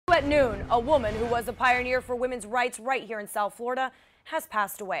At noon, a woman who was a pioneer for women's rights right here in South Florida has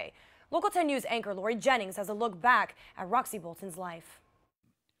passed away. Local 10 News anchor Laurie Jennings has a look back at Roxcy Bolton's life.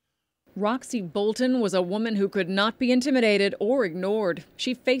 Roxcy Bolton was a woman who could not be intimidated or ignored.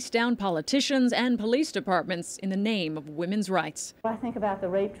 She faced down politicians and police departments in the name of women's rights. I think about the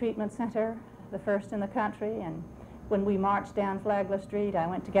Rape Treatment Center, the first in the country, and when we marched down Flagler Street, I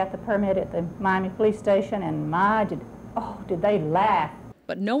went to get the permit at the Miami police station, and did they laugh.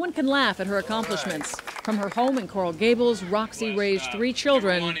 But no one can laugh at her accomplishments. From her home in Coral Gables, Roxcy raised 3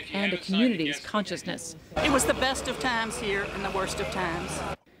 children and a community's consciousness. It was the best of times here and the worst of times.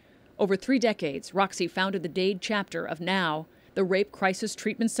 Over 3 decades, Roxcy founded the Dade chapter of NOW, the Rape Crisis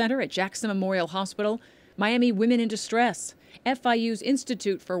Treatment Center at Jackson Memorial Hospital, Miami Women in Distress, FIU's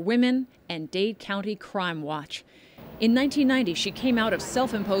Institute for Women, and Dade County Crime Watch. In 1990, she came out of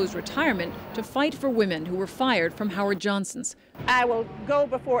self-imposed retirement to fight for women who were fired from Howard Johnson's. I will go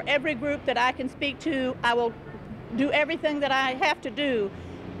before every group that I can speak to. I will do everything that I have to do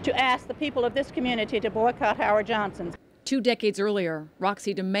to ask the people of this community to boycott Howard Johnson's. 2 decades earlier,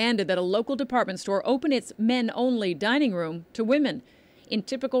 Roxcy demanded that a local department store open its men-only dining room to women. In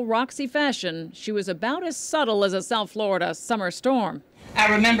typical Roxcy fashion, she was about as subtle as a South Florida summer storm. I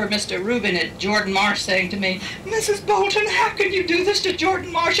remember Mr. Rubin at Jordan Marsh saying to me, "Mrs. Bolton, how could you do this to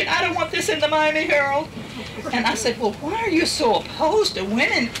Jordan Marsh, and I don't want this in the Miami Herald?" And I said, "Well, why are you so opposed to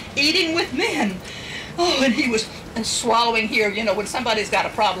women eating with men?" Oh, and he was swallowing here. You know, when somebody's got a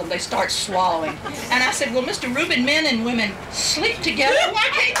problem, they start swallowing. And I said, "Well, Mr. Rubin, men and women sleep together. Why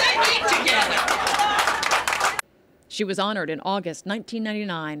can't they eat together?" She was honored in August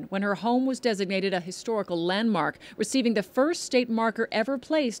 1999 when her home was designated a historical landmark, receiving the first state marker ever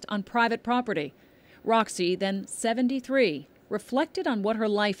placed on private property. Roxcy, then 73, reflected on what her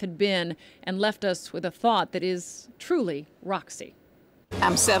life had been and left us with a thought that is truly Roxcy.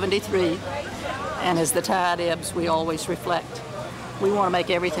 I'm 73, and as the tide ebbs, we always reflect. We want to make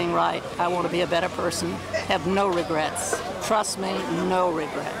everything right. I want to be a better person, have no regrets. Trust me, no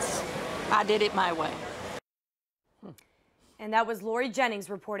regrets. I did it my way. And that was Laurie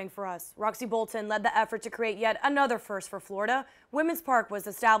Jennings reporting for us. Roxcy Bolton led the effort to create yet another first for Florida. Women's Park was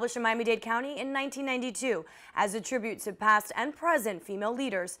established in Miami-Dade County in 1992 as a tribute to past and present female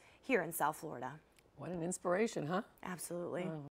leaders here in South Florida. What an inspiration, huh? Absolutely. Oh.